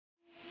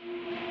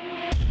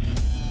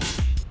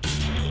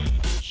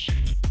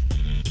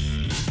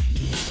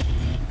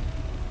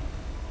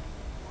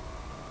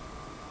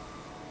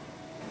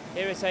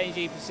at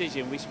A&G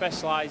Precision, we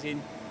specialise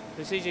in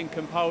precision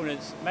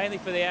components, mainly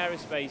for the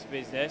aerospace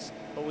business,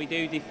 but we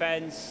do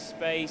defence,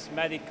 space,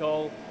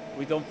 medical,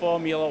 we've done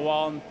Formula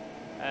One.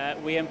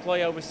 We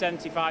employ over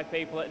 75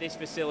 people at this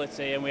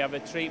facility, and we have a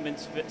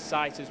treatment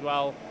site as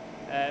well,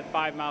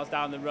 5 miles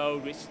down the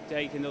road, which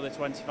take another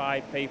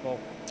 25 people.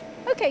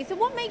 Okay, so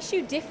what makes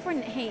you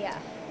different here?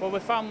 Well, we're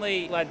a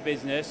family-led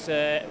business,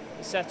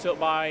 set up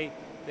by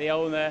the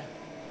owner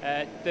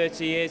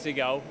 30 years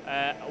ago.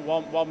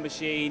 One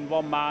machine,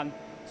 one man,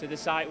 to the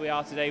site we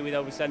are today with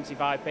over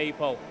 75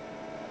 people.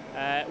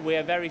 We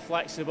are very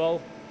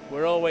flexible.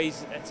 We're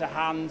always to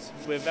hand.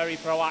 We're very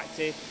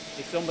proactive.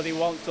 If somebody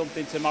wants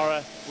something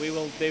tomorrow, we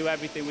will do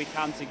everything we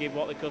can to give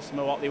the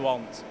customer what they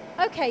want.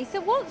 Okay, so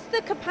what's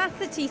the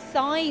capacity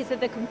size of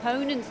the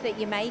components that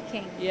you're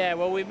making? Yeah,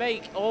 well, we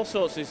make all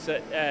sorts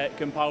of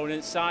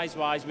components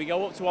size-wise. We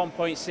go up to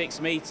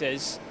 1.6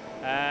 metres,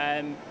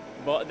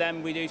 but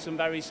then we do some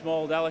very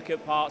small,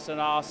 delicate parts on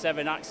our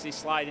 7-axis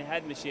sliding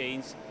head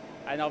machines.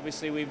 And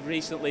obviously, we've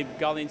recently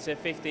gone into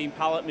 15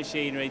 pallet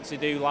machinery to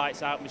do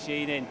lights-out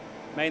machining,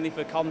 mainly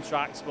for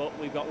contracts, but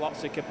we've got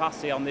lots of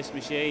capacity on this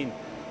machine.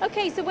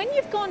 Okay, so when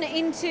you've gone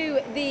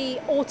into the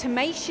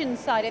automation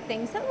side of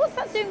things, what's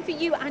that doing for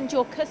you and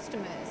your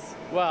customers?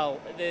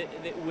 Well,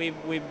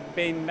 we've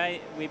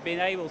been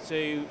able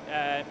to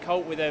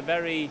cope with a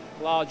very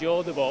large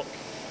order book,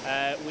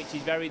 which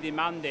is very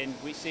demanding,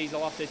 which sees a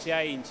lot of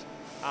change,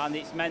 and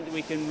it's meant that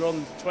we can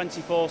run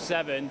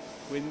 24/7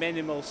 with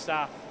minimal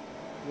staff.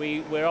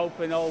 We're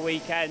open all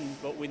weekend,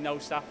 but with no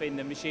staff in.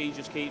 The machine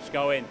just keeps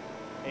going.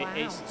 Wow.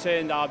 It's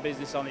turned our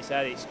business on its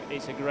head.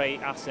 It's a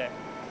great asset.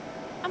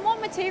 And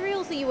what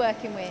materials are you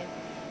working with?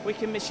 We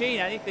can machine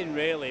anything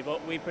really,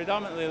 but we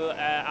predominantly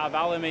have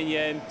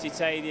aluminium,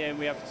 titanium.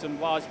 We have some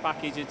large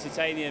package of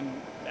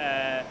titanium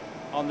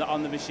on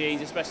the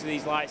machines, especially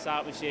these lights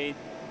out machines.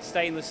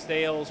 Stainless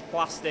steels,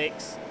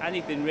 plastics,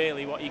 anything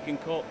really what you can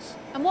cut.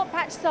 And what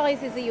batch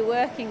sizes are you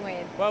working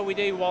with? Well, we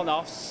do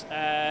one-offs,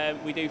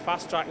 we do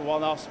fast-track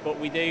one-offs, but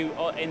we do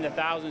in the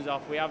thousands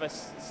off. We have a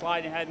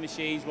sliding head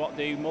machines what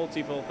do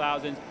multiple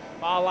thousands.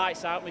 Our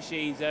lights-out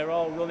machines, they're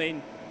all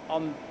running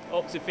on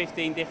up to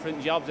 15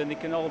 different jobs, and they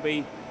can all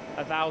be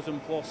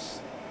 1,000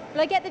 plus.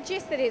 Well, I get the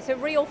gist that it's a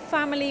real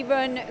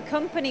family-run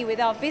company with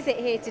our visit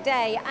here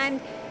today, and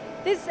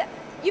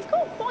you've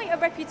got quite a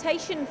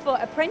reputation for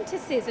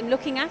apprentices and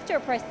looking after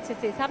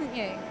apprentices, haven't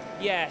you?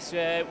 Yes,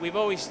 we've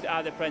always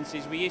had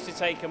apprentices. We used to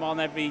take them on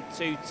every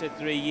 2 to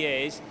 3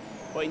 years,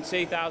 but in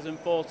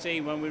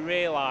 2014, when we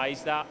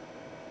realised that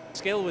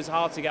skill was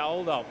hard to get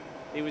hold of,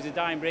 it was a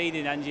dying breed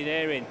in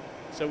engineering,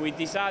 so we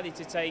decided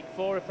to take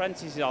 4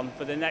 apprentices on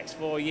for the next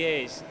 4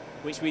 years,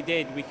 which we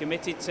did. We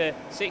committed to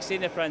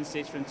 16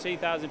 apprentices from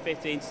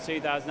 2015 to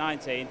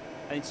 2019,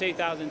 and in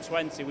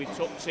 2020 we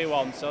took 2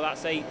 on, so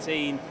that's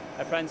 18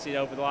 apprentices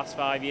over the last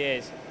 5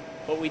 years.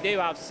 But we do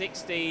have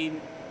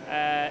 16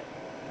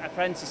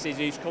 apprentices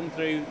who's come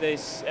through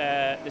this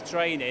the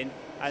training,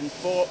 and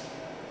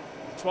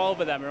 12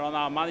 of them are on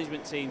our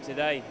management team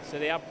today, so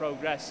they have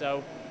progressed.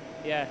 So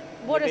yeah,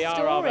 what a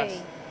story.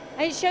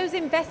 And it shows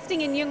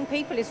investing in young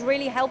people is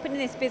really helping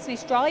this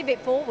business drive it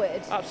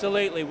forward.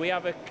 Absolutely. We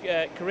have a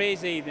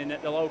careers evening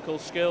at the local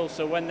school,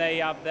 so when they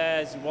have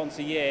theirs once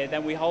a year,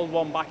 then we hold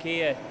one back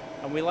here,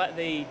 and we let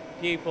the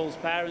pupils'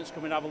 parents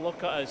come and have a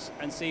look at us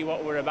and see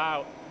what we're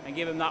about and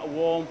give them that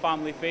warm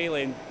family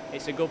feeling.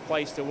 It's a good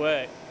place to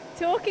work.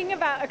 Talking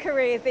about a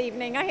careers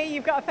evening, I hear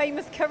you've got a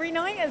famous curry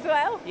night as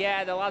well.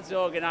 Yeah, the lads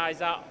organise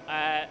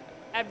that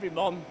every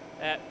month,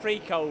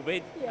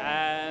 pre-COVID,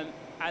 yeah.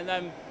 And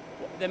then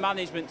the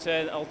management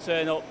will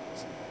turn up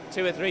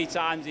 2 or 3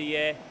 times a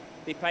year.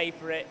 They pay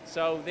for it,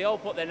 so they all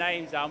put their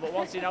names down, but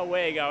once they know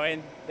we're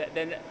going,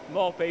 then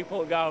more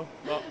people go.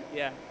 But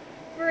yeah.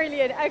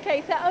 Brilliant.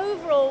 Okay, so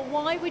overall,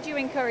 why would you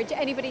encourage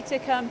anybody to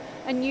come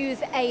and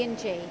use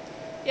A&G?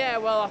 Yeah,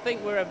 well, I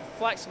think we're a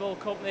flexible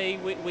company.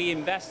 We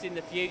invest in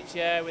the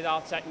future with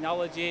our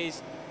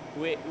technologies.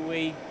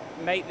 We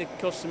make the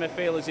customer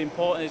feel as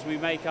important as we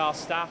make our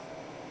staff.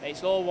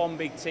 It's all one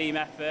big team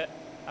effort,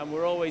 and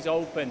we're always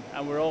open,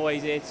 and we're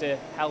always here to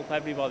help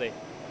everybody.